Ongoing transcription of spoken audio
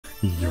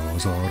Why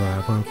is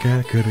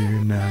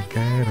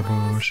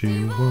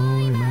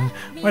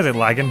it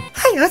lagging?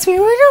 Hey, that's me.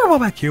 We're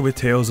back here with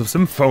Tales of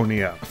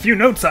Symphonia. A few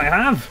notes I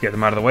have. Get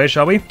them out of the way,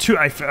 shall we?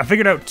 I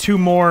figured out 2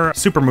 more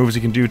super moves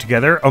you can do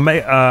together.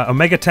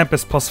 Omega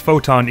Tempest plus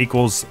Photon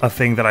equals a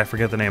thing that I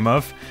forget the name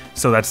of.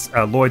 So that's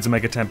Lloyd's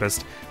Omega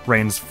Tempest,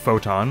 Rain's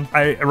Photon.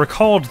 I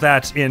recalled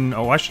that in,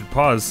 I should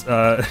pause,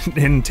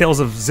 in Tales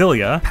of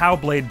Xillia, Pow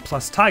Blade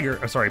plus Tiger,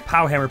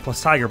 Pow Hammer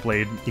plus Tiger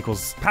Blade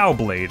equals Pow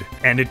Blade.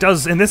 And it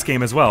does in this game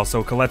as well.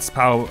 So Colette's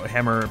Pow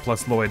Hammer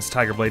plus Lloyd's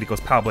Tiger Blade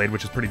equals Pow Blade,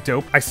 which is pretty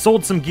dope. I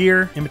sold some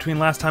gear in between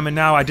last time and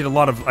now. I did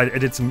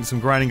some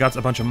grinding, got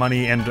a bunch of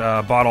money, and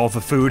bought all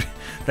the food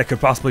that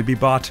could possibly be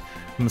bought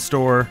from the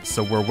store,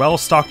 so we're well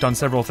stocked on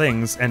several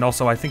things. And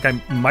also I think I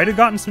might have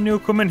gotten some new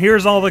equipment.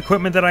 Here's all the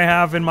equipment that I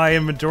have in my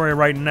inventory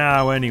right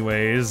now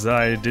anyways.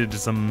 I did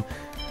some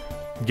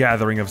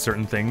gathering of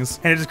certain things,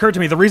 and it occurred to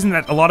me the reason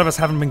that a lot of us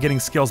haven't been getting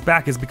skills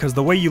back is because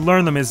the way you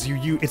learn them is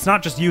it's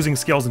not just using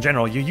skills in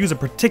general. You use a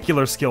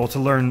particular skill to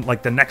learn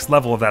like the next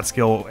level of that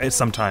skill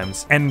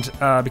sometimes. And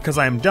because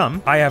I am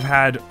dumb, I have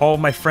had all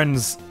my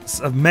friends,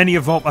 many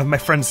of my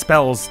friends'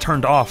 spells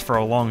turned off for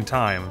a long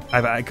time.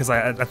 Because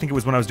I think it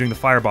was when I was doing the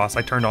fire boss,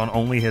 I turned on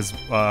only his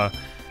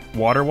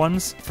water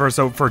ones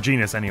for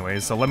Genus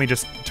anyways. So let me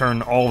just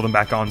turn all of them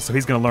back on. So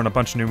he's gonna learn a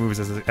bunch of new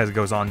moves as it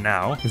goes on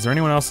now. Is there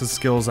anyone else's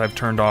skills I've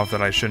turned off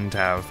that I shouldn't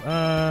have?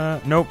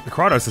 Nope.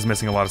 Kratos is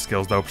missing a lot of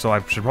skills though, so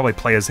I should probably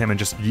play as him and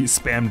just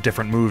spam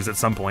different moves at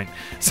some point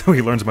so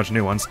he learns a bunch of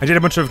new ones. I did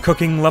a bunch of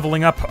cooking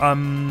leveling up.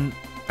 I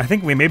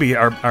think we maybe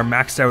are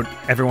maxed out.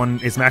 Everyone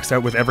is maxed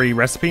out with every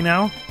recipe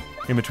now.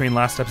 In between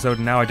last episode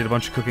and now, I did a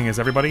bunch of cooking as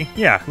everybody.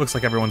 Yeah, looks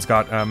like everyone's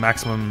got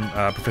maximum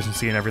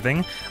proficiency and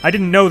everything. I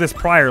didn't know this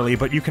priorly,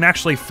 but you can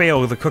actually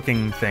fail the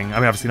cooking thing. I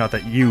mean, obviously not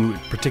that you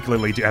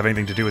particularly have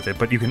anything to do with it,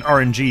 but you can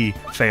RNG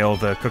fail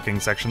the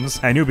cooking sections.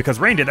 I knew because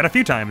Rain did that a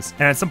few times.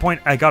 And at some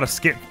point, I got a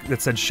skit that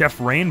said Chef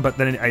Rain, but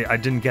then I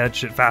didn't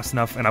get it fast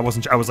enough, and I was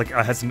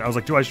hesitant. I was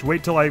like, do I should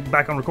wait till I'm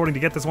back on recording to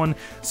get this one?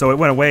 So it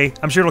went away.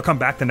 I'm sure it'll come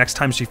back the next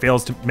time she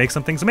fails to make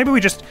something. So maybe we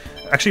just,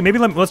 actually,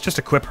 let's just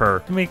equip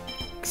her. Make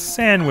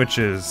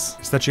sandwiches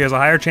so that she has a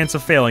higher chance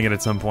of failing it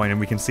at some point, and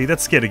we can see that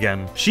skit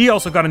again. She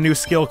also got a new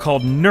skill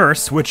called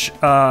Nurse, which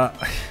the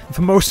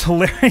most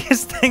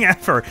hilarious thing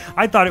ever.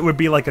 I thought it would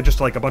be like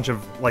just a bunch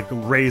of like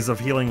rays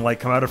of healing light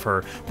come out of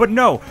her, but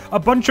no, a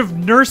bunch of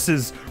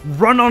nurses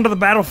run onto the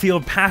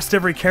battlefield past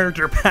every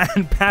character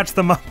and patch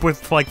them up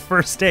with like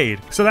first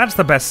aid. So that's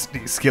the best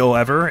skill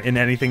ever in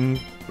anything.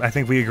 I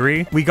think we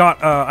agree. We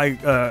got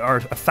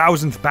our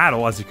 1000th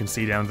battle, as you can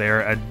see down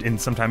there, in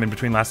sometime in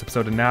between last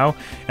episode and now,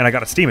 and I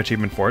got a Steam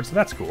achievement for it, so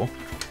that's cool.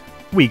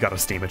 We got a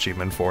Steam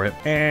achievement for it.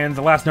 And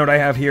the last note I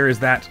have here is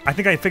that I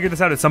think I figured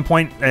this out at some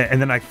point,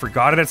 and then I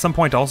forgot it at some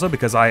point also,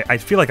 because I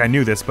feel like I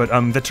knew this, but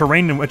the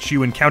terrain in which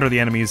you encounter the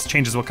enemies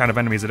changes what kind of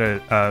enemies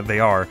they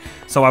are.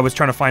 So I was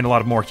trying to find a lot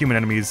of more human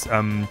enemies,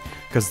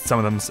 because some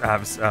of them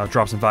have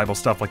drops some valuable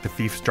stuff, like the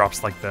thief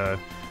drops like the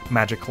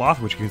magic cloth,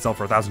 which you can sell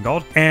for 1,000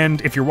 gold. And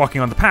if you're walking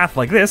on the path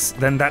like this,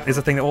 then that is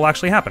a thing that will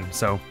actually happen.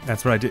 So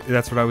that's what I did.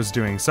 That's what I was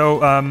doing.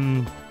 So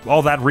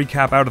all that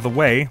recap out of the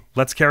way,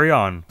 let's carry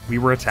on. We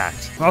were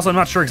attacked. Also, I'm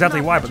not sure exactly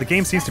why, but the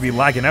game seems to be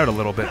lagging out a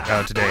little bit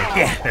today.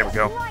 Yeah, there we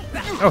go.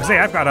 Oh, say,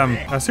 I've got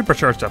a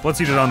supercharged up. Let's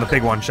use it on the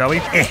big one, shall we?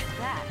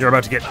 You're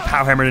about to get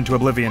pow hammered into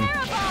oblivion.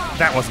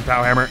 That wasn't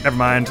pow hammer. Never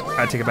mind.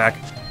 I take it back.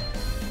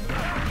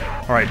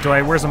 Alright,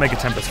 where's Omega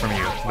Tempest from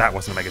you? That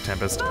wasn't Omega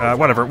Tempest.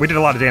 Whatever. We did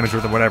a lot of damage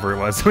with it, whatever it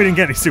was. We didn't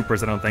get any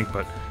supers, I don't think,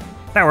 but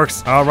that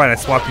works. Alright, I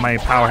swapped my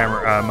power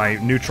hammer, my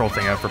neutral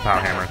thing out for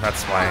power hammer.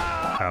 That's why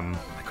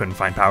I couldn't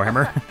find power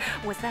hammer.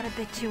 Was that a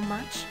bit too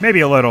much? Maybe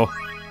a little.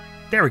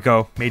 There we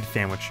go. Made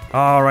sandwich.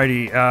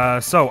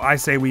 Alrighty, so I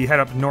say we head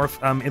up north.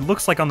 It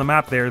looks like on the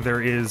map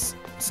there is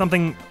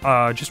something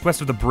just west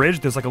of the bridge.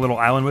 There's like a little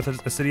island with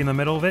a city in the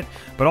middle of it,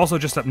 but also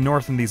just up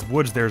north in these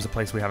woods there's a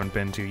place we haven't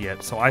been to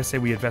yet. So I say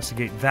we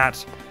investigate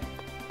that.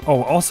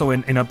 Oh, also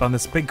in up on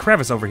this big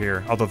crevice over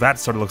here, although that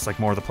sort of looks like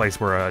more the place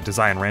where a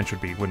Design ranch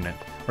would be, wouldn't it?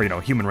 Or, you know,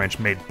 a human ranch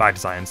made by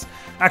Designs.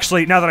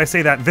 Actually, now that I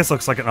say that, this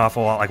looks like an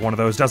awful lot like one of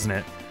those, doesn't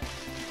it?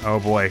 Oh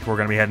boy, we're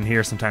gonna be heading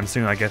here sometime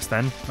soon, I guess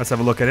then. Let's have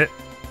a look at it.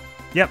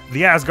 Yep,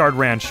 the Asgard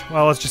Ranch.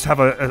 Well, let's just have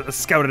a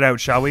scout it out,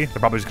 shall we? They're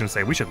probably just gonna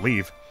say, we should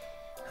leave.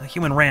 A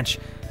human ranch.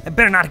 I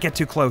better not get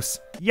too close.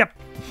 Yep.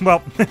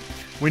 Well,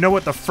 we know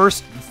what the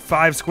first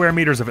 5 square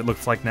meters of it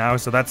looks like now,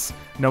 so that's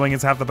knowing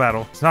it's half the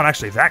battle. It's not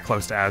actually that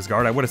close to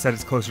Asgard. I would have said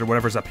it's closer to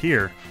whatever's up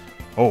here.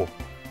 Oh.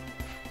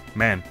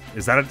 Man,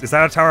 is that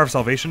a Tower of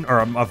Salvation? Or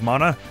of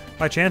Mana,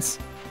 by chance?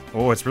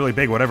 Oh, it's really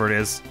big, whatever it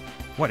is.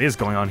 What is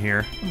going on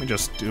here? Let me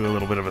just do a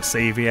little bit of a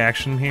savey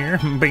action here.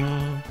 Bing!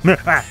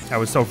 I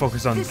was so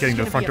focused on getting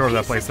to the front door of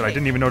that place that I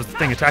didn't even notice the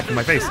thing attacking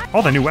my face.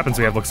 All the new weapons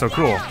we have look so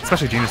cool,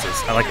 especially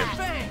Genus's. I like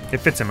it. It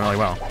fits him really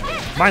well.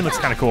 Mine looks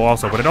kind of cool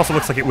also, but it also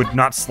looks like it would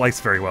not slice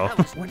very well.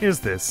 What is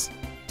this?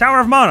 Tower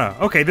of Mana!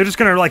 Okay, they're just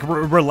gonna like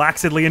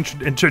relaxedly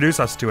introduce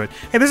us to it.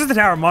 Hey, this is the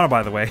Tower of Mana,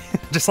 by the way.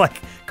 Just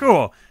like,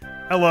 cool.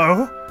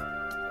 Hello?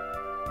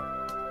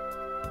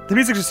 The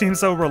music just seems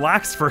so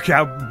relaxed for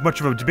how much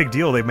of a big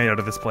deal they've made out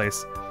of this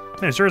place.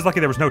 Man, it sure is lucky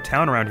there was no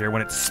town around here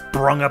when it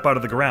sprung up out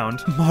of the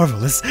ground.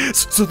 Marvelous.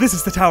 So this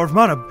is the Tower of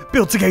Mana,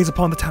 built to gaze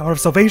upon the Tower of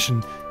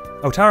Salvation.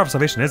 Oh, Tower of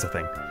Salvation is a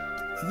thing.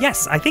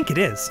 Yes, I think it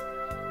is.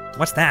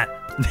 What's that?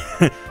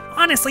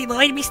 Honestly,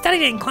 Lloyd, we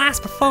studied it in class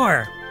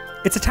before.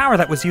 It's a tower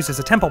that was used as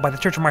a temple by the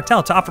Church of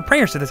Martel to offer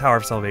prayers to the Tower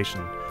of Salvation.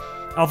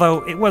 Although,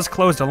 it was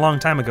closed a long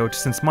time ago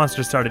since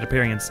monsters started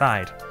appearing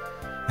inside.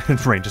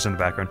 Rain just in the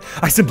background.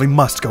 I simply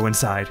must go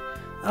inside.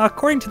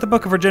 According to the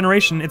Book of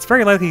Regeneration, it's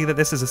very likely that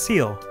this is a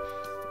seal.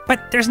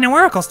 But there's no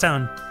Oracle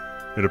Stone.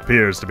 It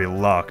appears to be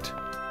locked.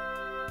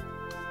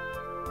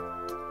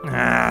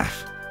 Ah,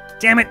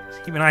 damn it.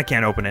 Even I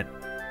can't open it.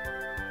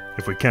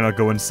 If we cannot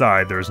go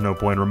inside, there is no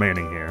point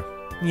remaining here.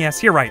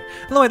 Yes, you're right.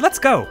 Lloyd, let's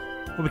go.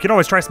 Well, we could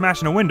always try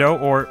smashing a window,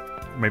 or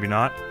maybe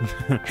not.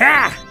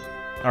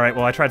 Ha! Alright,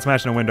 well, I tried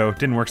smashing a window.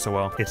 Didn't work so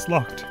well. It's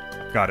locked.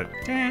 Got it.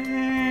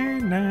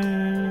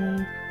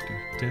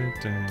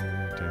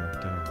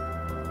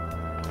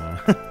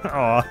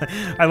 Aw,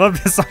 I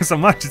love this song so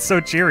much. It's so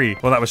cheery.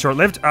 Well, that was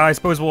short-lived. I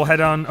suppose we'll head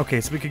on. Okay,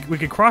 so we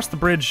could cross the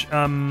bridge.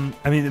 I mean,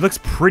 it looks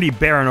pretty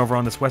barren over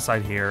on this west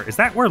side here. Is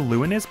that where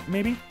Lewin is,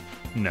 maybe?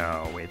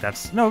 No, wait,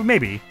 no,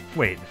 maybe.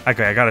 Wait,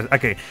 okay, I got it.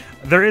 Okay,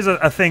 there is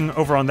a thing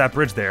over on that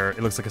bridge there.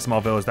 It looks like a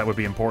small village that would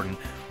be important.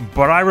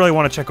 But I really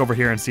want to check over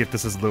here and see if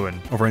this is Lewin,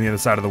 over on the other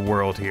side of the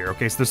world here.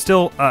 Okay, so there's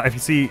still, if you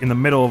see in the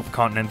we of the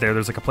continent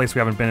there's like a place we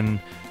haven't been in,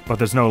 but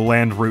there's no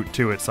land route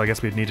to it, so I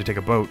guess we'd need to take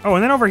a boat. Oh,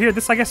 and then over here,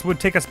 this I guess would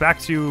take us back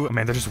to, oh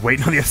man, they're just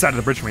waiting on the other side of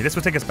the bridge for me. This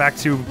would take us back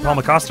to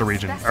Palmacosta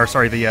region, or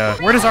sorry,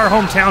 where is our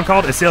hometown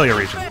called? Isilia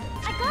region.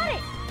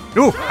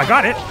 Ooh, I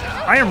got it.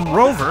 I am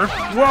Rover.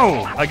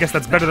 Whoa, I guess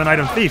that's better than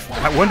Item Thief.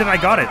 When did I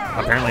got it?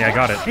 Apparently I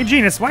got it. Hey,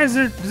 Genus, why is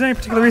there any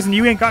particular reason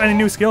you ain't got any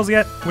new skills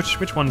yet?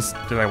 Which ones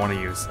did I want to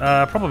use?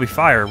 Probably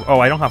Fire. Oh,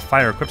 I don't have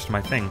Fire equipped to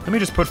my thing. Let me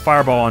just put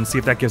Fireball on, see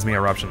if that gives me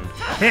Eruption.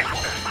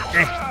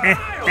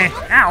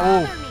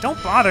 Ow!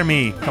 Don't bother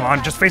me. Come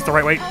on, just face the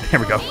right way. There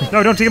we go.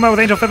 No, don't team him out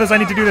with Angel Feathers. I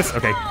need to do this.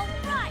 Okay.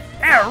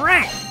 All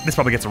right. This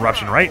probably gets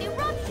Eruption, right?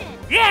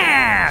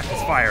 Yeah!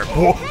 It's Fire.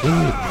 Whoa,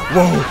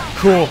 whoa,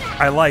 cool.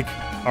 I like.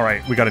 All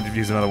right, we gotta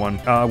use another one.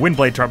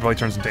 Windblade probably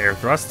turns into Air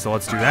Thrust, so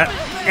let's do that.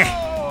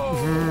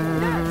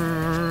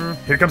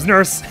 Here comes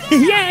Nurse.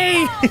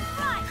 Yay!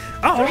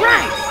 All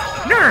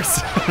right,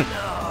 Nurse!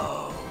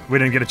 We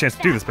didn't get a chance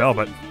to do the spell,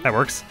 but that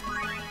works.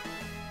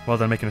 Well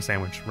done making a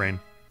sandwich, Rain.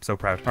 So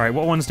proud. All right,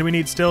 what ones do we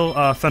need still?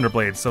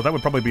 Thunderblades, so that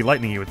would probably be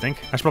Lightning, you would think.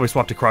 I should probably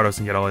swap to Kratos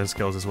and get all his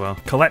skills as well.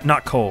 Colette,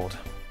 not cold.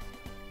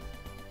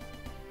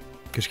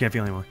 Because she can't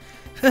feel anymore.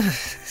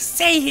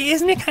 Say,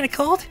 isn't it kind of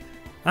cold?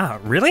 Ah,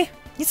 really?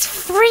 It's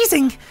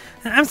freezing!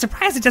 I'm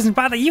surprised it doesn't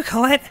bother you,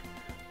 Colette.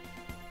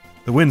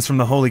 The winds from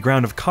the holy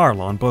ground of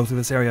Carlon blow through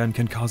this area and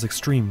can cause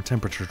extreme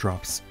temperature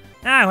drops.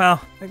 Ah, well,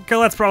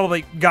 Colette's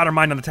probably got her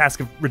mind on the task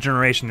of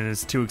regeneration and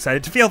is too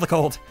excited to feel the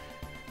cold.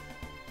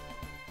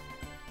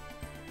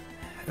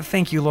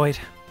 Thank you, Lloyd.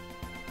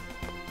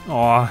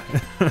 Aw.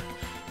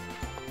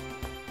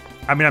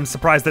 I mean, I'm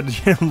surprised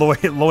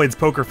that Lloyd's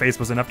poker face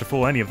was enough to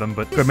fool any of them,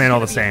 but good man all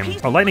the same.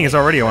 Oh, lightning is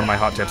already one of my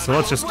hot tips, so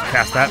let's just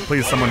cast that.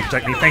 Please, someone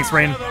protect me. Thanks,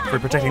 Rain, for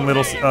protecting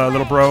little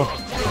bro.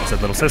 I said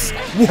little sis.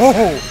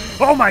 Whoa!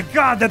 Oh my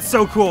god, that's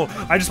so cool!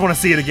 I just want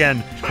to see it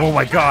again. Oh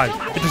my god,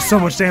 it does so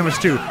much damage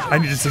too. I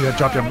need to see that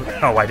drop down.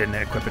 Oh, I didn't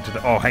equip it to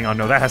the. Oh, hang on,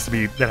 no, that has to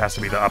be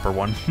the upper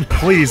one.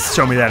 Please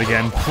show me that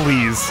again,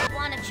 please.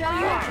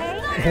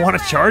 Want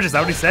to charge? Is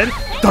that what he said?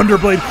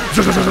 Thunderblade.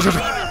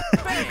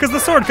 Because the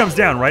sword comes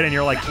down, right? And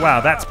you're like, wow,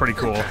 that's pretty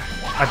cool.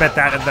 I bet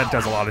that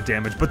does a lot of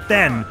damage. But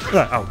then,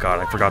 oh god,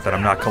 I forgot that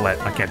I'm not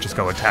Colette. I can't just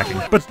go attacking.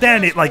 But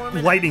then it like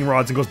lightning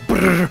rods and goes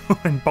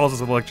and balls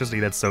us with electricity.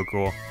 That's so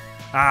cool.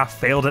 Ah,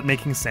 failed at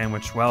making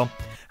sandwich. Well,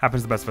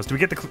 happens to the best of us. Do we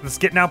get the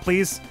skit now,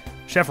 please?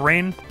 Chef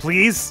Rain,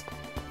 please?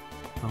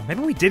 Oh,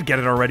 maybe we did get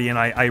it already and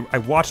I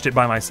watched it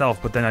by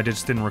myself, but then I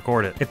just didn't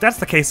record it. If that's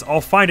the case, I'll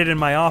find it in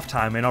my off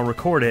time and I'll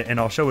record it and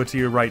I'll show it to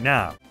you right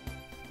now.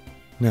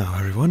 Now,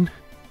 everyone,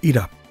 eat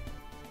up.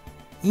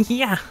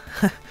 Yeah.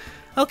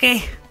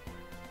 Okay.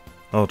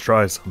 I'll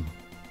try some.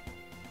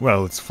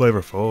 Well, it's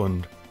flavorful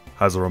and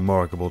has a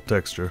remarkable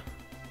texture.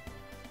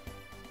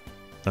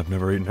 I've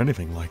never eaten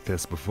anything like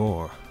this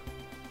before.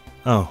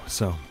 Oh,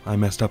 so I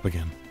messed up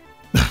again.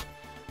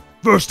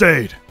 First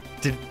aid!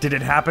 Did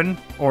it happen?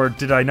 Or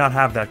did I not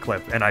have that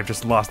clip and I've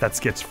just lost that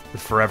sketch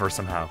forever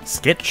somehow?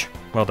 Skitch?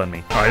 Well done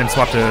me. Oh, I didn't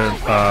swap to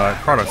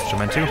Kratos, which I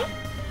meant to.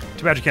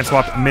 Too bad you can't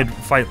swap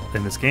mid-fight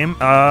in this game.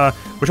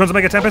 Which one's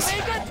Omega Tempest?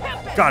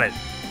 Got it.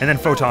 And then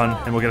Photon,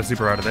 and we'll get a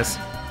super out of this.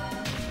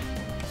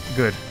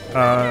 Good.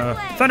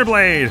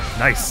 Thunderblade!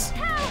 Nice.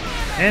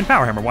 And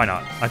Power Hammer, why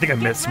not? I think I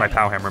missed my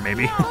Power Hammer,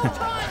 maybe.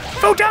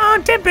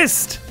 Photon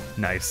Tempest!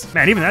 Nice.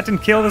 Man, even that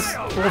didn't kill this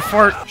old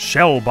fart.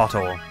 Shell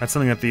Bottle. That's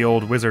something that the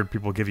old wizard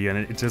people give you, and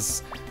it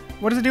just...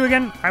 What does it do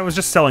again? I was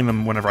just selling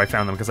them whenever I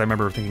found them, because I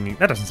remember thinking,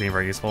 that doesn't seem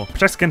very useful.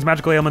 Protects against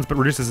magical ailments, but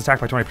reduces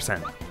attack by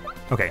 20%.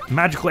 Okay,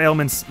 magical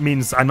ailments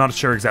means I'm not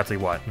sure exactly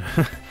what.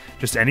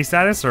 Just any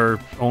status, or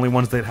only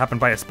ones that happen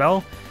by a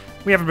spell?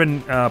 We haven't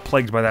been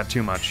plagued by that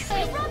too much.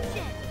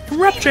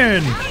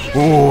 Eruption!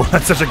 Ooh,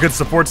 that's such a good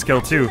support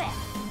skill too.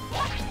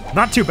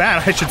 Not too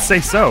bad, I should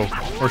say so.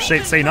 Or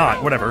say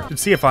not, whatever.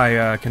 Let's see if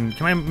I can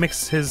I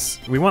mix his...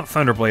 We want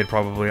Thunderblade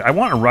probably. I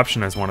want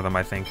Eruption as one of them,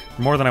 I think.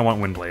 More than I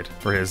want Windblade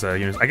for his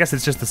units. I guess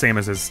it's just the same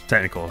as his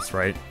technicals,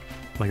 right?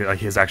 Like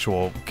his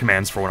actual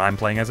commands for when I'm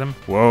playing as him.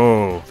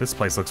 Whoa, this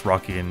place looks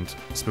rocky and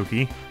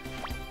spooky.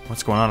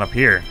 What's going on up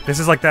here? This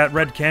is like that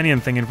Red Canyon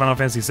thing in Final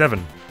Fantasy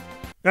VII.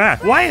 Ah,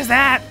 why is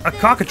that? A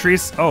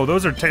cockatrice? Oh,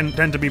 those are tend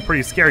to be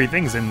pretty scary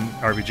things in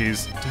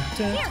RPGs.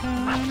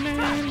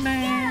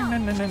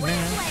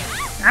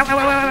 Ow, ow,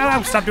 ow, ow,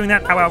 ow, stop doing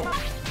that. Ow, ow.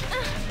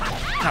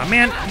 Oh,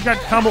 man, you got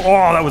combo.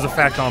 Oh, that was a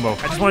fat combo.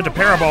 I just wanted to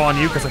paraball on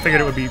you because I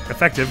figured it would be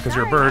effective because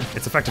you're a bird.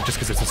 It's effective just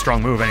because it's a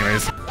strong move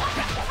anyways.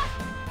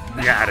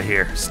 Get out of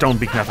here. Stone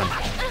beak nothing.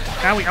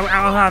 Owie, ow,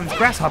 ow, ow. These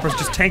grasshoppers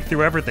just tank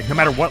through everything, no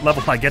matter what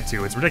level I get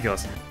to. It's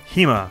ridiculous.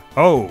 Hema.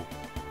 Oh.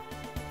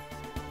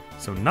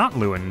 So not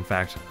Lewin, in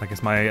fact. I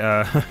guess my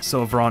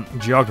Sylvarant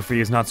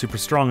geography is not super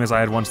strong as I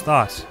had once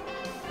thought.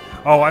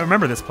 Oh, I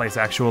remember this place,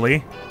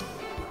 actually.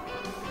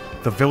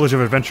 The Village of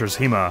Adventures,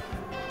 Hema.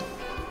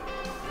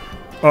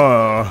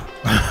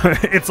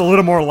 It's a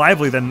little more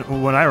lively than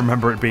when I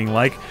remember it being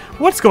like.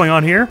 What's going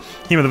on here?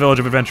 Hema, the Village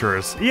of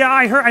Adventurers. Yeah,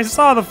 I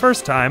saw the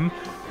first time.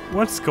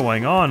 What's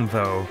going on,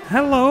 though?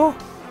 Hello?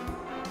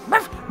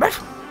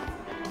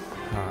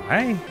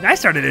 I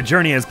started a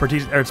journey as per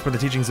the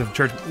teachings of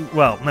Church...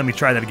 Well, let me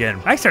try that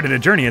again. I started a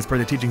journey as per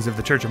the teachings of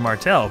the Church of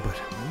Martel, but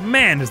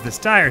man, is this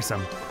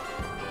tiresome.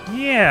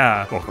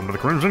 Yeah. Welcome to the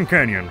Crimson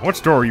Canyon. What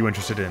store are you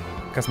interested in?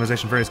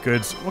 Customization various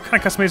goods. What kind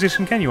of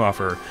customization can you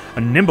offer?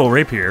 A nimble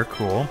rapier.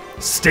 Cool.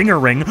 Stinger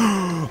ring.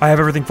 I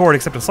have everything for it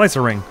except a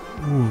slicer ring.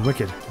 Ooh,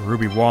 wicked.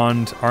 Ruby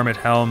wand, armet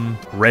helm,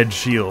 red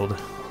shield.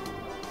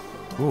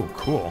 Ooh,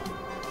 cool.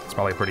 It's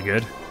probably pretty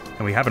good.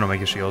 And we have an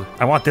Omega shield.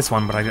 I want this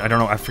one, but I don't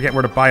know. I forget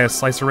where to buy a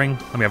slicer ring.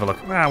 Let me have a look.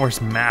 Ah, where's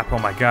map? Oh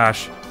my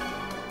gosh.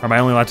 Or am I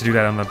only allowed to do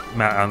that on the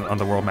on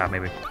the world map,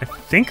 maybe? I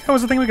think that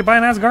was the thing we could buy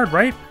in Asgard,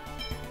 right?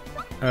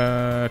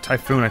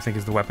 Typhoon, I think,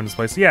 is the weapons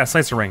place. Yeah,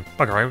 slicer ring.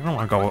 Bugger, I don't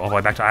want to go all the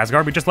way back to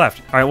Asgard. We just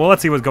left. All right, well,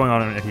 let's see what's going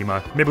on at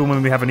Hema. Maybe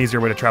when we have an easier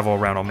way to travel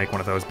around, I'll make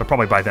one of those. But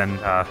probably by then,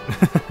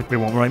 it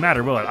won't really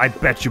matter, will it? I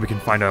bet you we can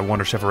find a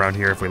Wonder Chef around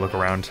here if we look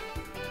around.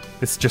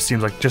 This just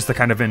seems like just the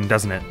kind of inn,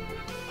 doesn't it?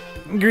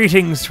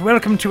 Greetings.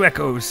 Welcome to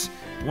Echoes.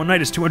 One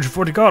night is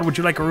 240 gold. Would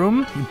you like a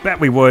room? You bet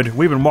we would.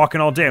 We've been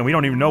walking all day, and we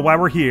don't even know why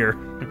we're here.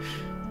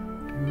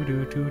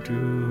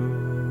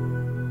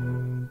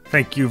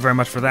 Thank you very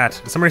much for that.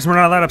 For some reason we're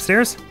not allowed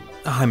upstairs?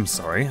 I'm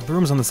sorry. The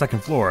rooms on the second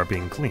floor are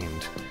being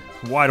cleaned.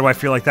 Why do I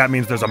feel like that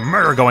means there's a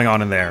murder going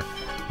on in there?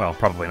 Well,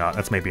 probably not.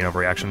 That's maybe an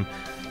overreaction.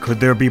 Could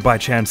there be, by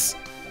chance,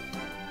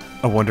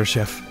 a Wonder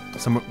Chef?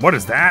 What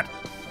is that?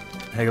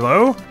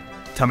 Hello?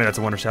 Tell me that's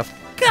a Wonder Chef.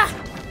 Gah!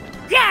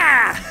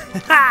 Yeah!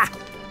 Ha!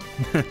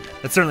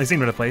 That certainly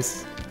seemed out of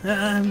place.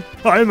 I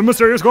am the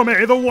mysterious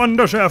gourmet, the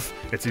Wonder Chef.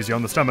 It's easy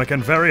on the stomach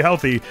and very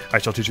healthy. I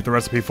shall teach you the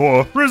recipe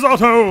for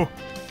risotto.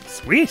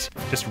 Sweet.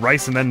 Just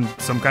rice and then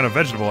some kind of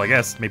vegetable, I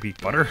guess. Maybe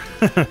butter.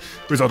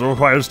 Risotto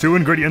requires 2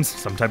 ingredients,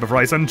 some type of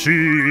rice and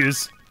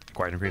cheese.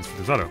 Required ingredients for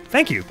risotto.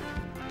 Thank you.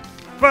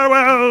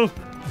 Farewell.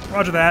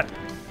 Roger that.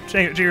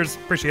 Cheers.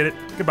 Appreciate it.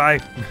 Goodbye.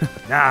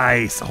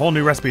 Nice. A whole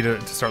new recipe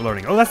to start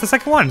learning. Oh, that's the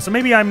second one. So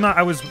maybe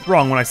I was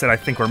wrong when I said I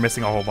think we're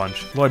missing a whole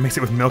bunch. Lloyd makes it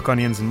with milk,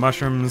 onions, and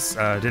mushrooms.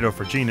 Ditto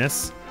for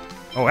Genus.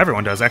 Oh,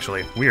 everyone does,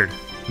 actually. Weird.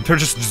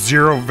 There's just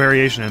zero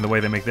variation in the way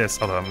they make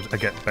this. Although I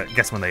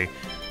guess when they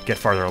get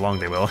farther along,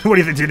 they will. What do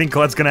you think? Do you think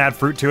Colette's gonna add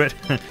fruit to it?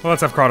 Well,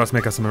 let's have Kratos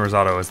make us some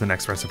risotto as the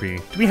next recipe.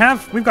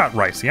 We've got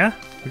rice, yeah?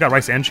 We've got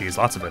rice and cheese,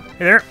 lots of it.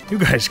 Hey there. You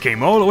guys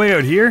came all the way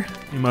out here?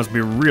 You must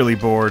be really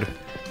bored.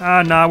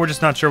 Nah, we're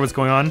just not sure what's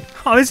going on.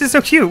 Oh, this is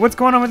so cute. What's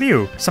going on with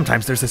you?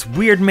 Sometimes there's this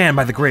weird man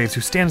by the graves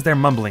who stands there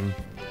mumbling.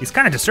 He's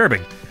kind of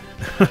disturbing.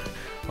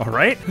 All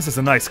right, this is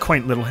a nice,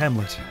 quaint little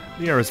hamlet.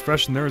 The air is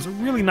fresh and there is a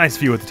really nice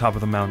view at the top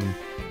of the mountain.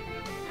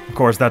 Of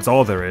course, that's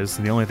all there is,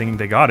 and the only thing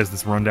they got is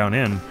this rundown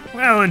inn.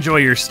 Well, enjoy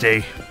your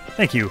stay.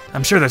 Thank you.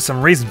 I'm sure there's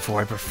some reason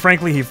for it, but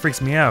frankly, he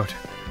freaks me out.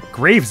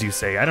 Graves, you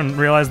say? I didn't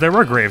realize there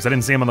were graves. I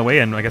didn't see them on the way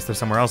in. I guess there's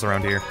somewhere else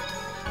around here.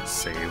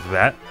 Save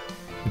that.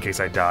 In case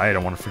I die, I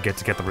don't want to forget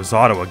to get the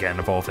risotto again,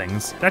 of all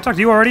things. Did I talk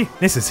to you already?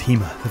 This is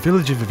Hema, the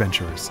Village of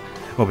Adventurers.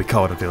 Well, we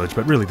call it a village,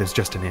 but really there's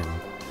just an inn.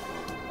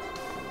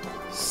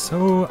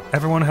 So,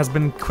 everyone has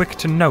been quick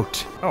to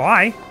note. Oh,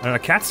 hi. A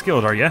cat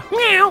skilled, are you?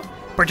 Meow.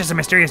 Purchase a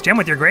mysterious gem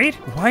with your grade?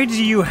 Why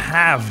do you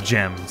have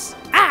gems?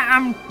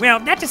 Well,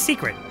 that's a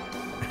secret.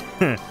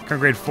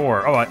 Grade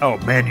 4. Oh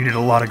man, you need a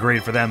lot of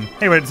grade for them.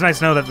 Anyway, it's nice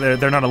to know that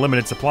they're not a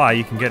limited supply.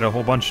 You can get a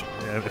whole bunch,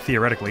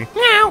 theoretically.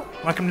 Meow.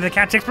 Welcome to the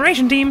cat's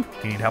exploration team. Do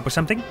you need help with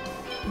something?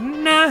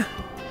 Nah.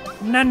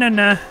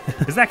 Nah.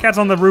 Is that cat's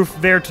on the roof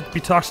there to be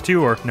talked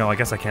to, or no? I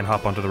guess I can't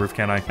hop onto the roof,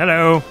 can I?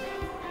 Hello.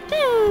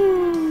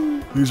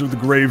 These are the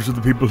graves of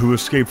the people who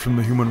escaped from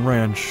the human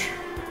ranch.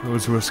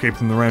 Those who escape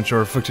from the ranch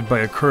are afflicted by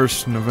a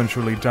curse and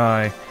eventually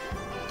die.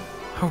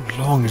 How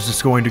long is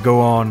this going to go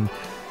on?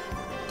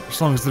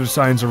 As long as there are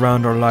signs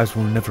around, our lives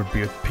will never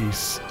be at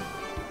peace.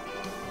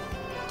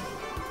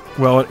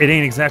 Well, it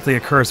ain't exactly a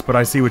curse, but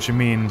I see what you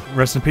mean.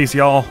 Rest in peace,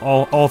 y'all.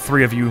 All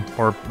three of you,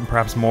 or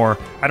perhaps more.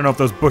 I don't know if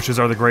those bushes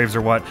are the graves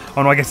or what.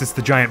 Oh no, I guess it's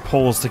the giant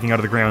poles sticking out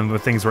of the ground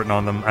with things written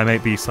on them. I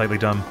might be slightly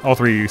dumb. All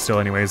three of you still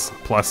anyways,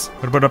 plus.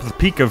 What about up at the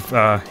peak of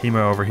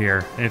Hema over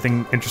here?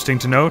 Anything interesting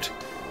to note?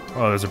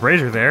 Oh, there's a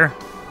brazier there.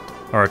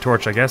 Or a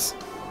torch, I guess.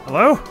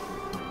 Hello?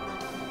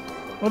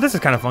 Well, this is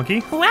kind of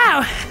funky.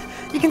 Wow!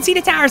 You can see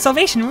the Tower of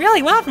Salvation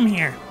really well from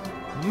here.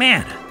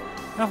 Man,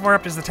 how far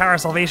up does the Tower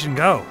of Salvation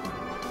go?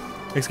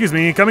 Excuse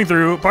me, coming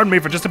through. Pardon me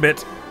for just a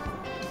bit.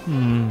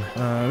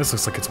 This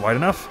looks like it's wide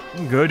enough.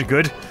 Good,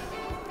 good.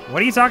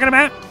 What are you talking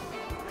about?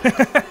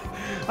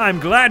 I'm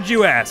glad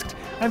you asked.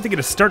 I'm thinking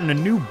of starting a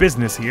new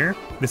business here.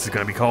 This is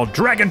gonna be called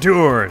Dragon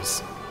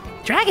Tours.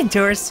 Dragon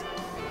tours?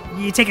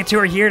 You take a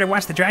tour here to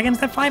watch the dragons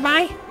that fly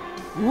by?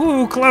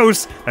 Ooh,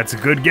 close. That's a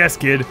good guess,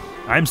 kid.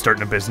 I'm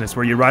starting a business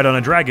where you ride on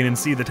a dragon and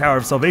see the Tower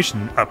of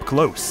Salvation up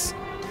close.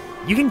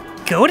 You can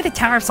go to the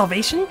Tower of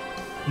Salvation?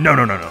 No.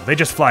 They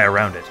just fly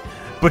around it.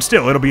 But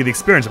still, it'll be the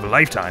experience of a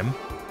lifetime.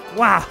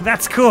 Wow,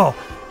 that's cool.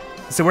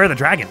 So where are the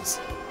dragons?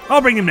 I'll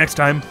bring them next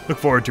time. Look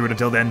forward to it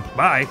until then.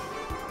 Bye.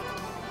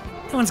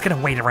 No one's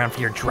gonna wait around for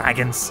your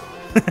dragons.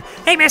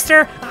 Hey,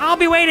 mister, I'll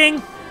be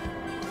waiting.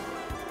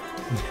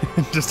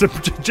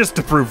 just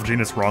to prove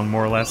Genus wrong,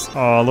 more or less.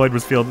 Oh, Lloyd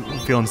was feeling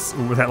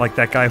that like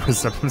that guy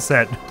was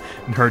upset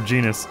and heard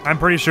Genus. I'm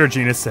pretty sure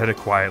Genus said it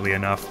quietly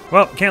enough.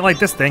 Well, can't light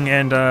this thing,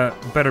 and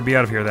better be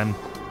out of here then.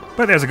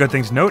 But there's a good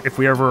thing to note if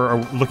we ever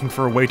are looking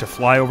for a way to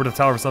fly over to the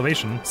Tower of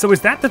Salvation. So is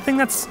that the thing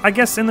that's, I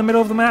guess, in the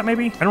middle of the map,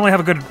 maybe? I don't really have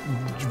a good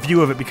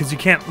view of it because you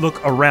can't look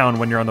around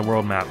when you're on the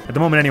world map. At the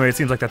moment, anyway, it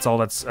seems like that's all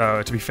that's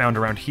to be found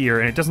around here,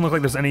 and it doesn't look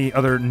like there's any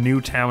other new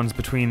towns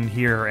between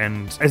here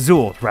and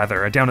Azul,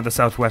 rather, down at the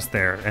southwest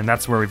there, and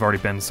that's where we've already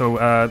been.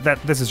 So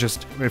this is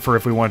just for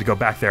if we wanted to go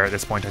back there at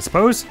this point, I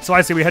suppose. So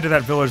I say we head to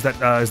that village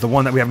that is the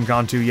one that we haven't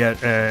gone to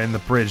yet, in the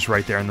bridge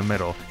right there in the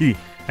middle.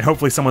 And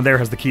hopefully someone there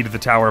has the key to the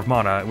Tower of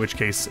Mana, in which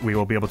case we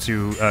will be able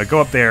to go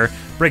up there,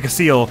 break a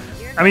seal.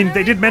 I mean,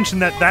 they did mention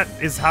that that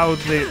is how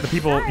the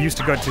people used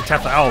to go to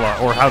Tetha Aula,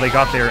 or how they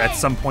got there at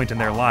some point in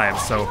their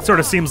lives. So it sort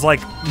of seems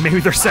like maybe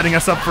they're setting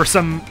us up for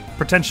some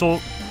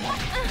potential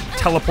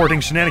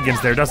teleporting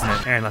shenanigans there, doesn't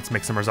it? And let's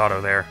make some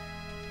risotto there.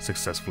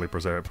 Successfully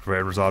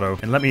prepared risotto.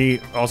 And let me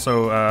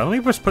also, let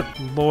me just put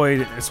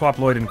swap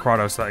Lloyd and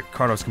Kratos so that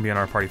Kratos can be on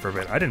our party for a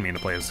bit. I didn't mean to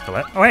play as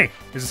Colette. Oh hey,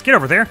 there's a skid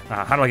over there.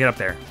 How do I get up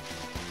there?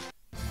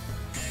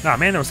 Nah,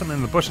 man, there was something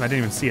in the bush and I didn't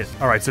even see it.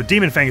 Alright, so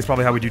Demon Fang is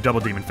probably how we do double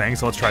Demon Fang,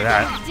 so let's try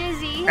that.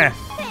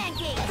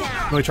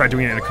 Let me try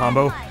doing it in a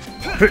combo.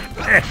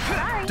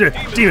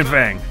 Demon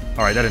Fang!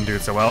 Alright, that didn't do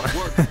it so well.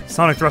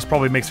 Sonic Thrust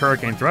probably makes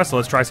Hurricane Thrust, so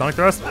let's try Sonic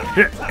Thrust.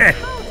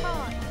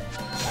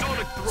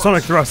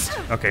 Sonic Thrust!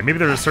 Okay, maybe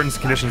there are certain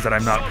conditions that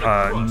I'm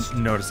not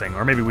noticing,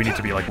 or maybe we need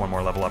to be like one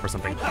more level up or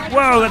something.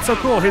 Whoa, that's so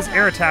cool! His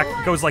air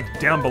attack goes like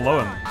down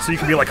below him, so you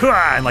can be like,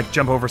 hurrah, and like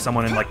jump over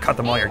someone and like cut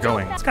them while you're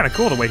going. It's kind of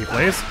cool the way he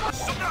plays.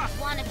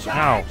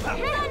 Ow.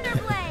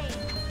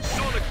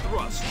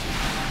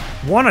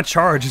 Wanna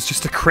charge is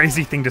just a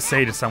crazy thing to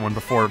say to someone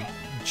before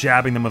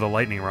jabbing them with a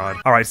lightning rod.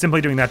 Alright,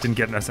 simply doing that didn't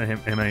get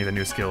him any of the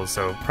new skills,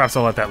 so perhaps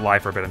I'll let that lie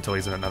for a bit until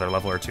he's in another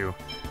level or two.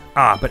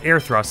 But air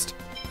thrust.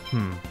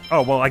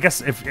 Oh, well, I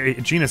guess if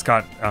Genus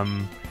got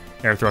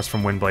air thrust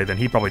from Windblade, then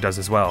he probably does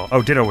as well.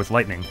 Oh, ditto with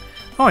lightning.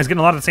 Oh, he's getting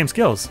a lot of the same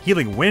skills.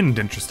 Healing wind,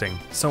 interesting.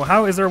 So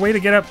how is there a way to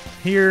get up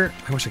here?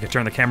 I wish I could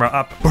turn the camera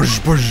up. Bush,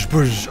 bush,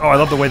 bush. Oh, I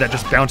love the way that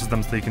just bounces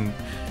them so you can,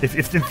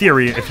 if in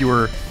theory,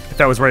 if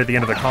that was right at the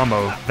end of the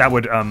combo, that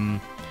would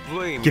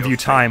give you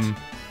time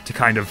to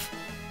kind of,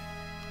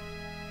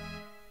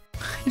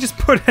 you just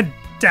put a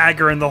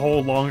dagger in the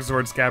whole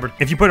longsword scabbard.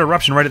 If you put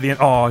Eruption right at the end,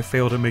 oh, I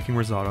failed at making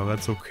risotto.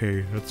 That's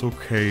okay,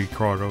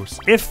 Kratos.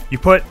 If you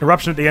put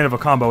Eruption at the end of a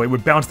combo, it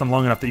would bounce them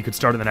long enough that you could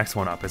start the next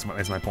one up, is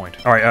my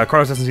point. All right,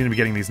 Kratos doesn't seem to be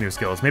getting these new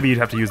skills. Maybe you'd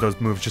have to use those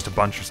moves just a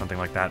bunch or something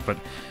like that, but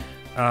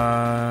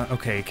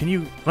okay,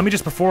 let me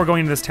just, before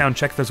going into this town,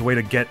 check if there's a way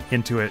to get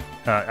into it,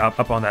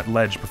 up on that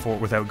ledge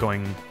without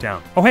going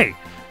down. Oh, hey,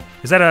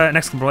 is that an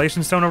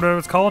exclamation stone or whatever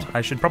it's called? I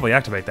should probably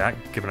activate that,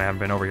 given I haven't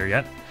been over here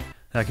yet.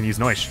 I can use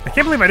Noish. I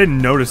can't believe I didn't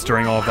notice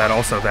during all of that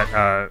also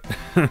that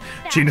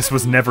Genus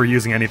was never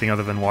using anything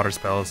other than water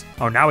spells.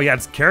 Oh, now he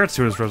adds carrots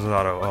to his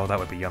risotto. Oh, that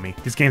would be yummy.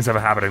 These games have a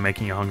habit of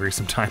making you hungry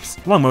sometimes.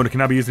 Long mode can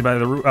now be used by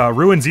the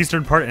Ruins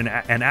Eastern part and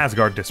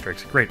Asgard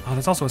district. Great. Oh,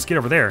 there's also a skid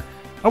over there.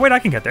 Oh, wait, I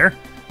can get there.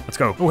 Let's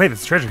go. Oh, hey,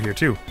 there's treasure here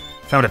too.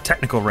 Found a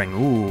technical ring.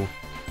 Ooh.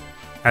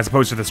 As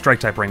opposed to the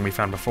strike-type ring we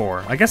found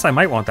before. I guess I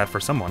might want that for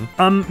someone.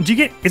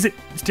 Is it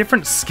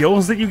different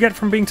skills that you get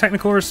from being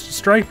technical or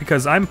strike?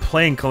 Because I'm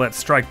playing Colette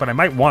Strike, but I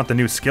might want the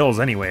new skills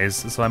anyways,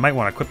 so I might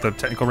want to equip the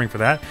technical ring for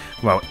that.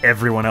 Well,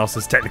 everyone else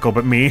is technical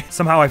but me.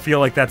 Somehow I feel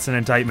like that's an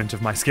indictment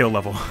of my skill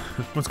level.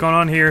 What's going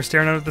on here?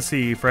 Staring out at the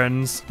sea,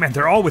 friends. Man,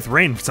 they're all with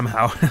rain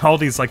somehow. All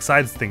these, like,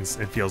 sides things,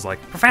 it feels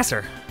like.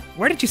 Professor,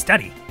 where did you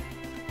study?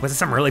 Was it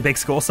some really big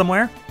school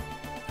somewhere?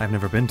 I've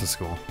never been to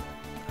school.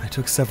 I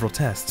took several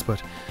tests,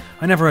 but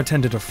I never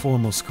attended a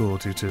formal school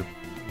due to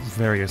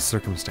various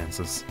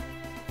circumstances.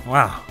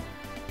 Wow.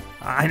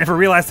 I never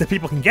realized that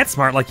people can get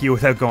smart like you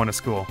without going to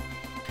school.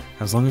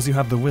 As long as you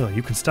have the will,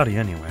 you can study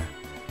anywhere.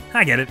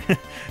 I get it.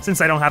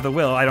 Since I don't have the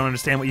will, I don't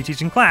understand what you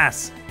teach in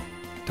class.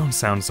 Don't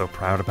sound so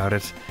proud about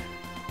it.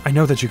 I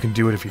know that you can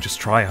do it if you just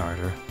try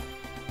harder.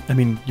 I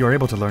mean, you're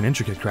able to learn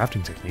intricate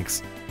crafting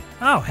techniques.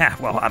 Oh, yeah,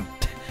 well,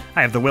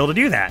 I have the will to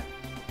do that.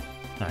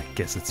 I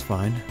guess it's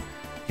fine.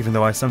 Even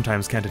though I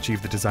sometimes can't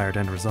achieve the desired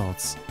end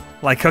results.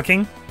 Like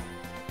cooking?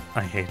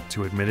 I hate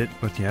to admit it,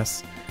 but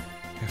yes.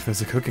 If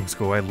there's a cooking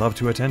school, I'd love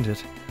to attend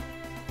it.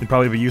 It'd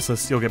probably be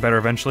useless, you'll get better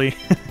eventually.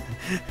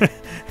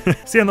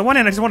 See, on the one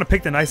hand, I just want to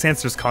pick the nice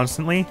answers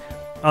constantly.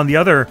 On the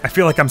other, I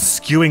feel like I'm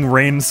skewing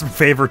Rain's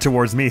favor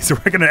towards me, so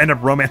we're gonna end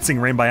up romancing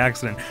Rain by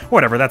accident.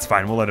 Whatever, that's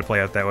fine, we'll let it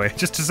play out that way.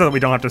 Just so that we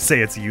don't have to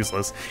say it's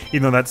useless,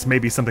 even though that's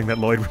maybe something that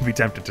Lloyd would be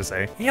tempted to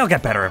say. You'll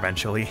get better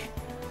eventually.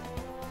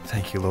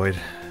 Thank you, Lloyd.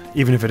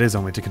 Even if it is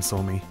only to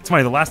console me. It's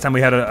funny, the last time we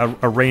had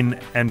a Rain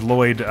and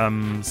Lloyd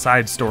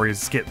side stories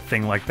skit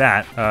thing like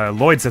that,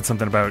 Lloyd said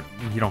something about,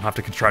 you don't have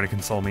to try to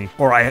console me.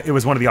 Or it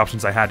was one of the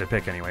options I had to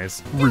pick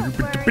anyways.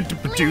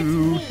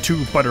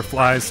 Two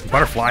butterflies.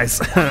 Butterflies?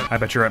 I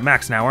bet you're at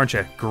max now, aren't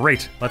you?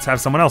 Great. Let's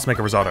have someone else make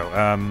a risotto.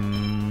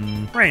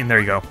 Rain, there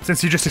you go.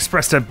 Since you just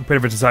expressed a bit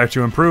of a desire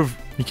to improve,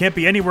 you can't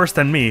be any worse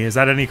than me. Is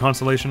that any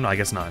consolation? I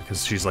guess not,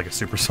 because she's like a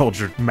super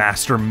soldier,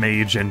 master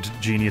mage, and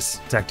genius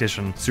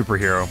tactician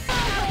superhero.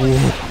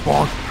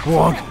 Bonk,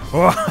 bonk.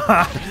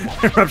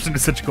 Oh. Eruption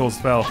is such a cool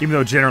spell. Even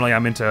though generally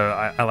I'm into,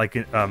 I like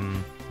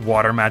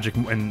water magic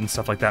and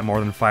stuff like that more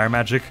than fire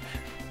magic.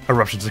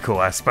 Eruption's a cool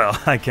ass spell,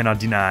 I cannot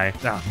deny.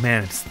 Oh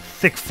man, it's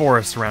thick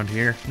forest around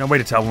here. No way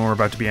to tell when we're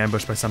about to be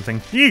ambushed by something.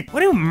 Yeet!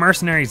 What do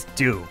mercenaries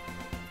do?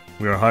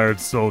 We are hired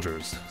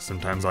soldiers.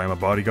 Sometimes I am a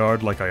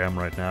bodyguard like I am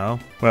right now.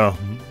 Well,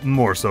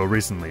 more so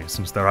recently,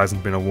 since there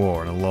hasn't been a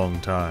war in a long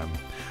time.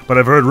 But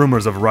I've heard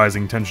rumors of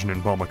rising tension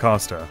in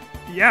Palmacosta.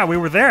 Yeah, we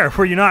were there.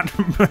 Were you not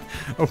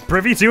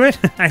privy to it?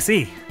 I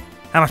see.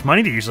 How much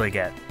money do you usually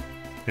get?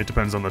 It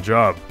depends on the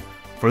job.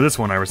 For this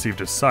one, I received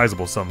a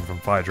sizable sum from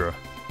Phaedra.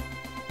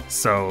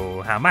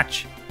 So, how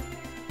much?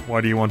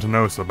 Why do you want to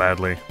know so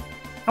badly?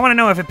 I want to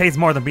know if it pays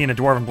more than being a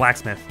dwarven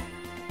blacksmith.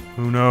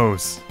 Who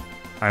knows?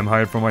 I am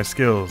hired for my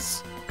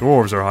skills.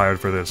 Dwarves are hired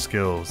for their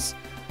skills.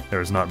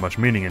 There is not much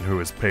meaning in who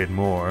is paid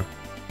more.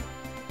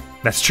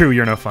 That's true,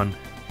 you're no fun.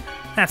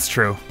 That's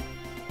true.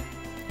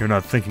 You're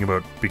not thinking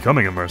about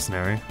becoming a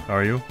mercenary,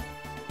 are you?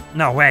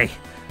 No way.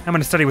 I'm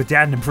gonna study with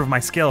Dad and improve my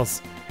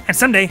skills. And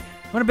someday,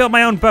 I'm gonna build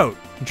my own boat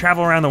and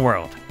travel around the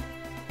world.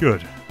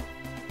 Good.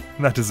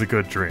 That is a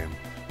good dream.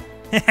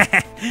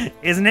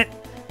 Isn't it?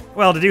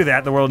 Well, to do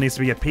that, the world needs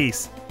to be at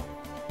peace.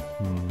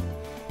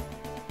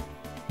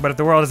 But if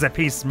the world is at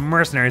peace,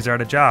 mercenaries are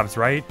out of jobs,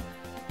 right?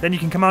 Then you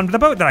can come onto the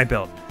boat that I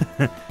built.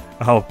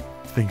 I'll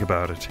think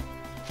about it.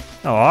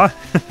 Aw,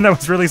 that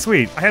was really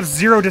sweet. I have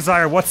zero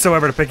desire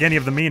whatsoever to pick any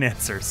of the mean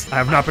answers. I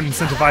have not been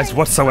incentivized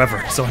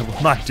whatsoever, so I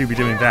will not be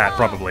doing that,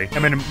 probably. I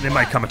mean, it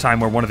might come a time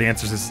where one of the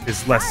answers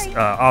is less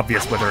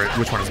obvious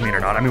which one is mean or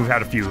not. I mean, we've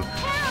had a few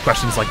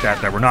questions like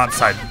that were not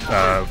side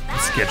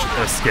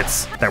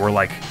skits that were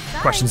like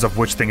questions of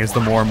which thing is the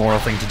more moral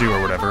thing to do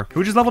or whatever.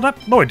 Who just leveled up?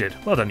 Lloyd did.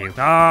 Well done, you.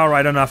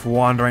 Alright, enough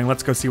wandering.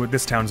 Let's go see what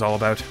this town's all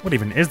about. What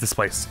even is this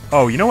place?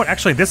 Oh, you know what?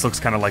 Actually, this looks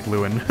kind of like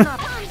Lewin.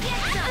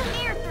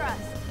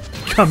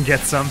 Come get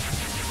some.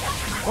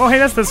 Oh, hey,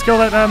 that's the skill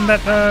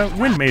that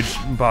Wind Mage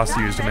boss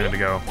used a minute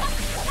ago.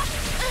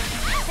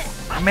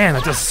 Oh, man,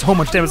 that does so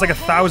much damage. It's like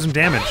 1,000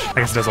 damage. I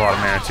guess it does a lot of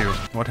mana, too.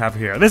 What have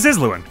we here? This is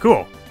Lewin.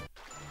 Cool.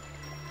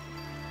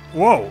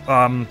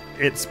 Whoa,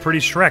 it's pretty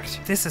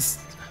Shrek'd. This is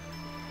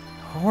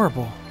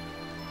horrible.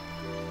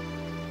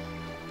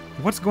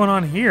 What's going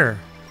on here?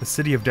 The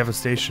City of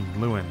Devastation,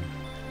 Lewin.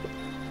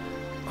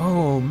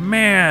 Oh,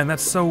 man,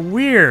 that's so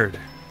weird.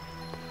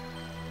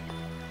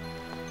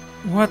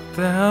 What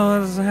the hell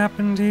has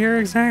happened here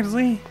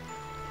exactly?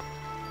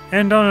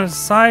 And on a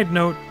side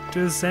note,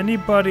 does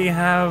anybody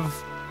have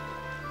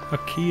a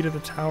key to the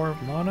Tower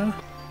of Lana?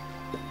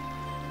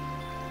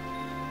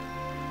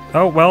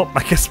 Oh, well,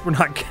 I guess we're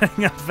not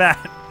getting up that.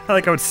 I feel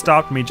like it would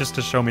stop me just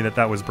to show me that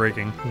that was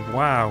breaking.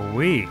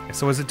 Wowee.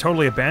 So is it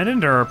totally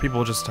abandoned, or are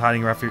people just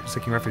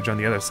seeking refuge on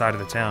the other side of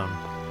the town?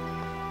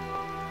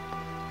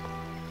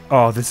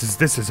 Oh, this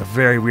is a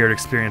very weird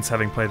experience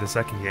having played the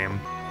second game.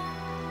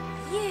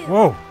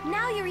 Whoa.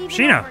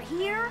 Sheena! Over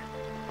here?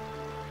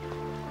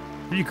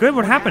 Are you good?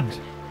 What happened?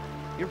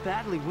 You're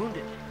badly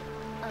wounded.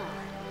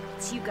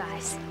 It's you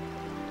guys.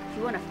 If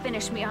you want to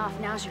finish me off,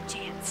 now's your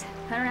chance.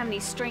 I don't have any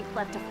strength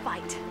left to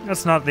fight.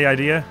 That's not the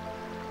idea.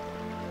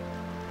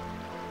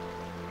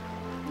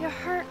 You're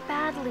hurt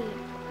badly.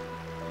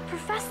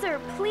 Professor,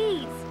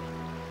 please.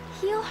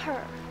 Heal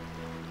her.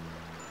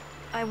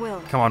 I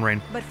will. Come on,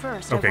 Rain. But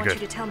first, Okay, I want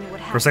good. you to tell me what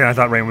happened. For a second, I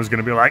thought Rain was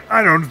going to be like,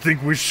 I don't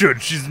think we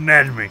should. She's an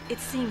enemy. It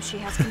seems she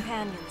has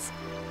companions,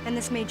 and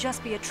this may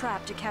just be a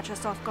trap to catch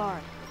us off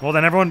guard. Well,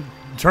 then everyone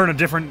turn a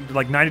different,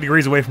 like 90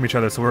 degrees away from each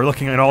other, so we're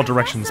looking in all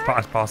directions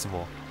as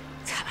possible.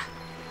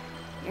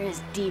 You're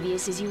as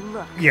devious as you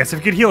look. Yes, if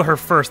we could heal her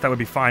first, that would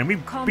be fine. We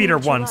Call beat me her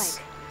what you once.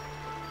 like.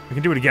 We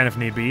can do it again if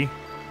need be.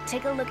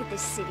 Take a look at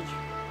this city.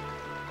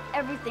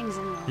 Everything's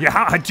in there.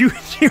 Yeah, do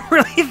you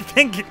really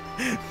think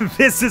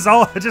this is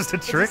all just a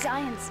trick? The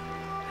Giants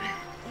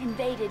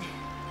invaded.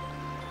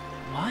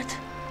 What?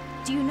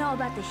 Do you know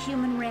about the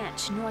human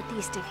ranch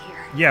northeast of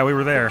here? Yeah, we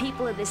were there. The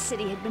people of this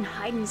city had been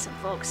hiding some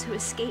folks who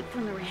escaped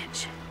from the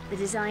ranch. The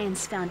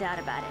Desians found out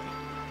about it.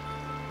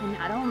 And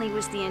not only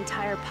was the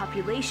entire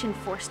population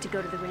forced to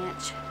go to the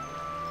ranch,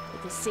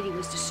 but the city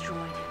was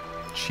destroyed.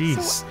 Jeez,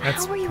 So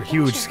that's how were you a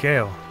huge injured?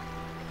 scale.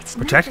 It's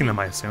Protecting nothing. them,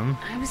 I assume.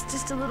 I was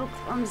just a little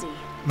clumsy.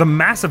 The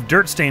massive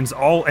dirt stains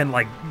all and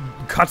like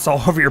cuts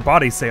all over your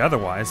body say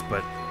otherwise,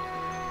 but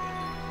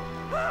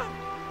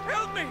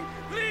Help me,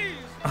 please!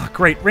 oh,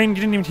 great. Rain, you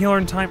didn't even heal her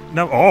in time.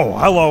 No. Oh,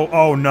 hello.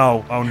 Oh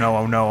no. Oh no.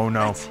 Oh no. Oh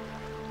no. What?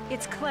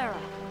 It's Clara.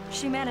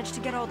 She managed to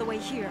get all the way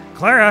here.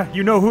 Clara,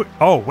 you know who?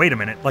 Oh, wait a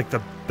minute. Like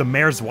the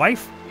mayor's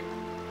wife?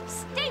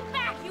 Stay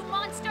back, you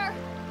monster!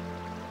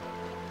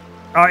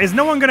 Is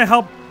no one gonna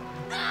help?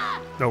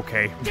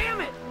 Okay.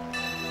 Damn it!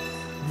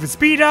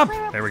 Speed up.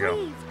 Clara, There we go.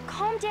 please,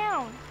 calm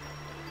down.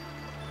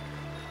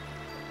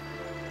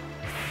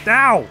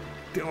 Ow!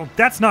 Oh,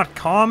 that's not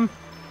calm.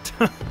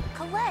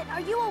 Colette, are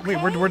you okay?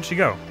 Wait, where'd she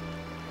go?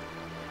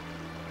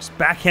 Just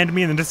backhand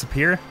me and then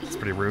disappear? That's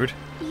pretty rude.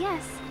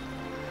 Yes.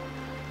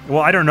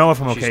 Well, I don't know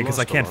if I'm She's okay because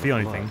I lost a can't lot feel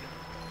of anything. blood.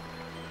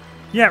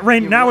 Yeah,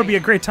 Rain, You're now would right. be a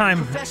great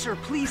time. Professor,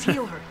 please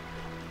heal her.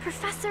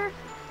 Professor,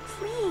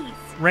 please.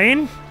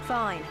 Rain?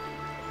 Fine.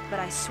 But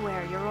I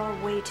swear, you're all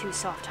way too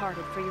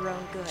soft-hearted for your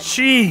own good.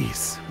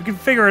 Jeez, we can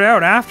figure it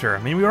out after.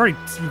 I mean,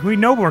 we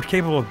know we're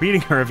capable of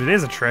beating her if it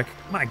is a trick.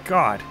 My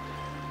God.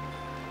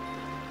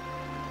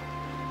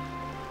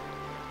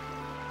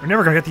 We're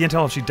never gonna get the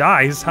intel if she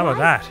dies. How about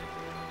What? that?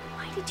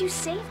 Why did you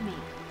save me?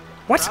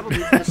 What? Probably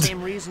for the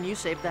same reason you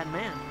saved that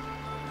man.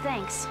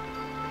 Thanks.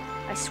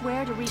 I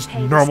swear to repay Just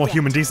this normal debt.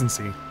 human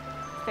decency.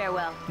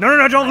 Farewell.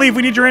 No, don't leave.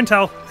 We need your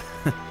intel.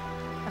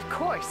 Of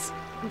course.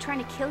 I'm trying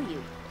to kill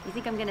you. You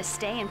think I'm gonna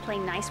stay and play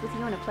nice with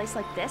you in a place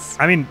like this?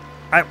 I mean,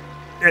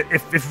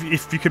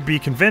 if you could be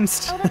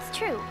convinced. Oh, that's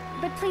true.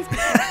 But please be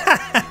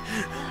careful.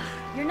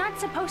 You're not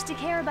supposed to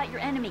care about your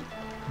enemy.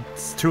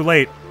 It's too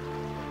late.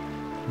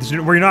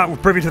 Were you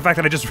not privy to the fact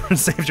that I just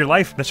saved your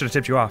life? That should have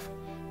tipped you off.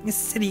 This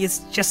city is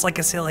just like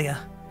Acilia.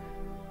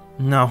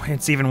 No,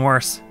 it's even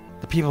worse.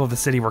 The people of the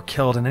city were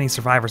killed and any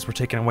survivors were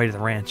taken away to the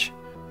ranch.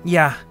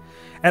 Yeah,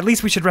 at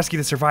least we should rescue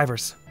the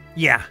survivors.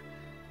 Yeah,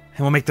 and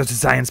we'll make those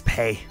Zions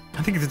pay.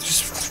 I think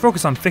just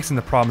focus on fixing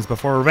the problems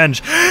before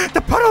revenge.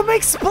 The puddle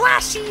makes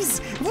splashies!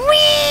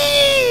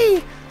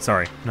 Whee!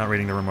 Sorry, not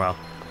reading the room well.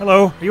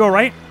 Hello, are you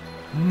alright?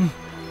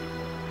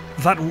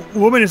 That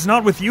woman is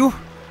not with you?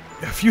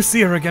 If you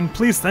see her again,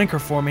 please thank her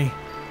for me.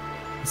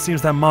 It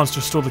seems that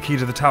monster stole the key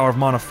to the Tower of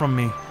Mana from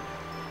me.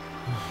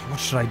 What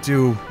should I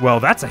do?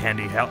 Well, that's a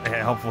handy,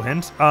 helpful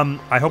hint.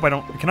 I hope I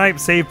don't... Can I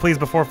save, please,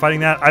 before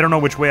fighting that? I don't know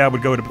which way I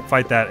would go to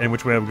fight that and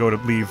which way I would go to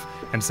leave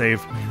and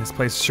save. Man, this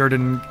place sure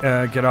didn't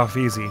get off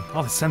easy.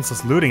 All the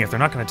senseless looting if they're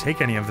not going to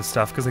take any of this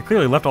stuff, because they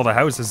clearly left all the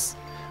houses...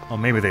 Well,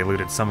 maybe they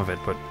looted some of it,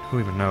 but who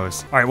even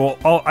knows? All right,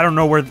 well, I don't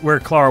know where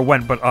Clara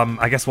went, but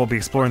I guess we'll be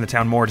exploring the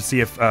town more to see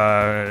if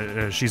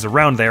she's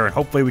around there, and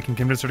hopefully we can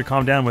convince her to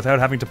calm down without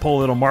having to pull a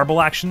little marble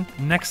action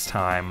next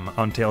time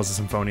on Tales of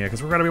Symphonia,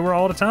 because we're gonna be where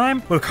all the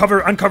time. We've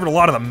uncovered a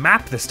lot of the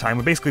map this time.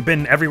 We've basically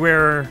been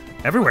everywhere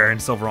in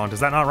Silverond. Is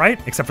that not right?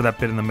 Except for that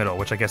bit in the middle,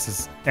 which I guess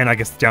is, and I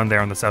guess down there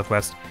on the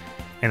southwest.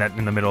 And that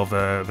in the middle of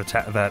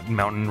that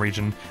mountain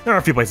region. There are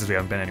a few places we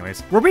haven't been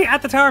anyways. Were we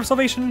at the Tower of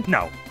Salvation?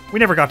 No. We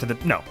never got to the...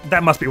 No.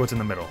 That must be what's in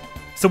the middle.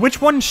 So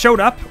which one showed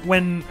up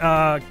when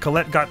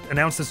Colette got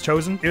announced as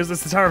chosen? It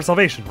was the Tower of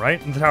Salvation,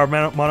 right? And the Tower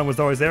of Mana was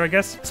always there, I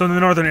guess? So in the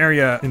northern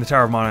area, in the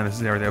Tower of Mana, this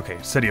is the area, okay,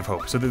 City of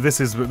Hope. So this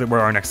is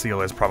where our next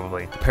seal is,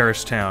 probably. The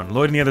parish town.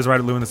 Lloyd and the others arrived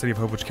at Lou in the City of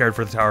Hope, which cared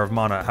for the Tower of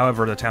Mana.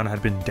 However, the town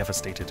had been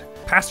devastated.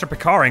 Pastor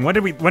Picaring, when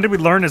did we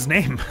learn his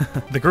name?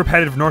 The group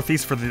headed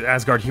northeast for the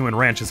Asgard Human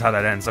Ranch is how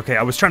that ends. Okay,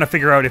 I was trying to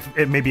figure out if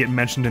maybe it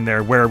mentioned in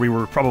there where we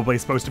were probably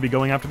supposed to be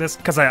going after this,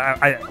 because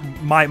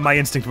my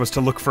instinct was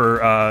to look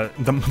for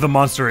the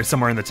monster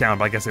somewhere in the town,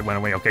 but I guess it went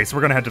away. Okay, so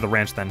we're gonna head to the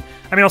ranch then.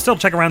 I mean, I'll still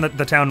check around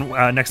the town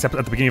at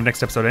the beginning of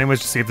next episode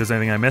anyways, to see if there's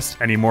anything I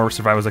missed, any more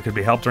survivors that could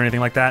be helped or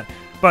anything like that.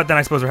 But then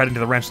I suppose we're heading to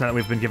the ranch now that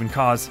we've been given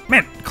cause.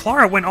 Man,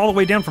 Clara went all the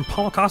way down from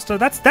Palmacosta.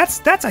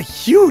 That's a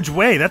huge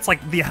way. That's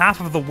like the half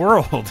of the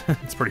world.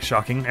 It's pretty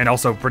shocking, and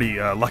also pretty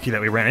lucky that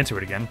we ran into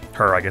it again.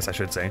 Her, I guess I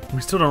should say.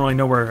 We still don't really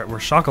know where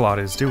Chocolat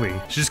is, do we?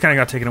 She just kind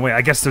of got taken away.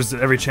 I guess there's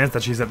every chance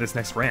that she's at this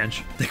next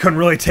ranch. They couldn't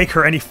really take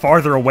her any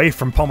farther away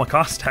from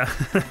Palmacosta.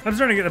 I'm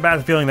starting to get a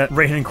bad feeling that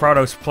Rain and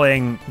Kratos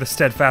playing the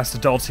steadfast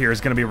adults here is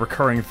going to be a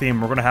recurring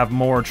theme. We're going to have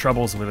more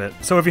troubles with it.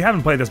 So if you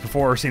haven't played this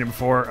before or seen it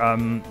before,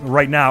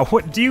 right now,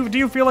 what do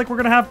you feel like we're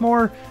going to have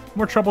more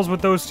troubles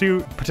with those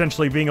two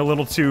potentially being a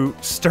little too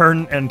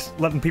stern and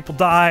letting people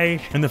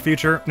die in the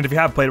future? And if you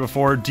have played it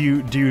before, do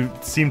you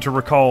seem to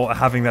recall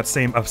having that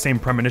same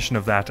premonition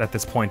of that at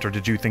this point, or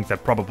did you think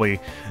that probably,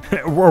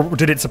 or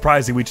did it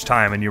surprise you each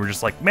time and you were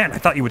just like, man, I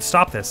thought you would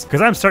stop this?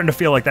 Because I'm starting to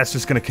feel like that's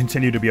just going to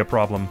continue to be a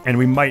problem, and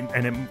we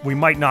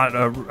might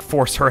not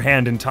force her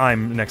hand in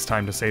time next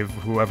time to save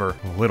whoever.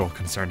 I'm a little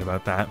concerned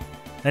about that.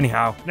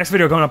 Anyhow, next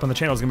video going up on the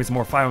channel is gonna be some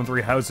more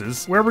 513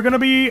 houses, where we're gonna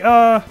be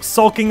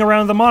sulking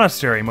around the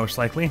monastery, most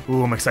likely.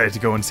 Ooh, I'm excited to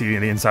go and see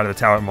the inside of the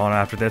Tower of Mana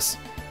after this.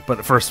 But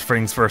the first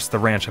things first, the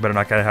ranch. I better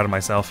not get ahead of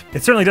myself.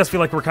 It certainly does feel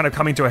like we're kind of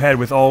coming to a head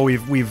with all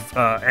we've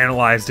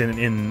analyzed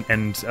and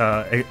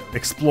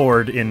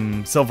explored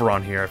in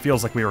Silveron here. It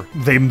feels like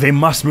they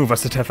must move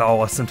us to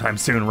Tethala sometime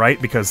soon, right?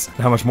 Because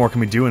how much more can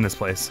we do in this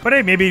place? But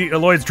hey, maybe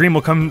Aloyd's dream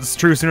will come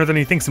true sooner than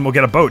he thinks, and we'll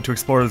get a boat to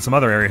explore some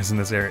other areas in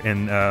this area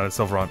in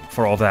Silveron.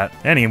 For all that,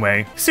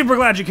 anyway, super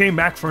glad you came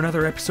back for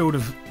another episode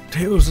of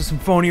Tales of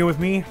Symphonia with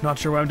me. Not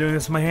sure why I'm doing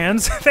this with my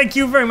hands. Thank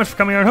you very much for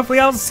coming on. Hopefully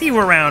I'll see you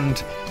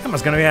around.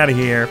 Emma's gonna be out of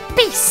here.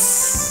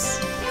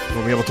 Peace!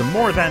 We'll be able to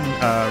more than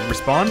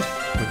respond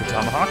with the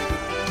tomahawk.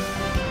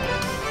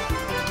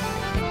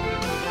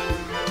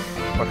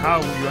 But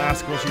how, you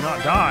ask, will she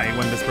not die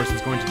when this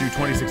person's going to do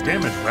 26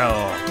 damage?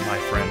 Well, my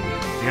friend,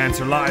 the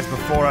answer lies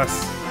before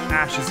us.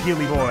 Ash's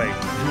Healy Boy,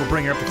 who will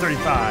bring her up to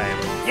 35.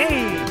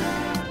 Yay!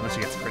 Unless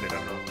she gets crit.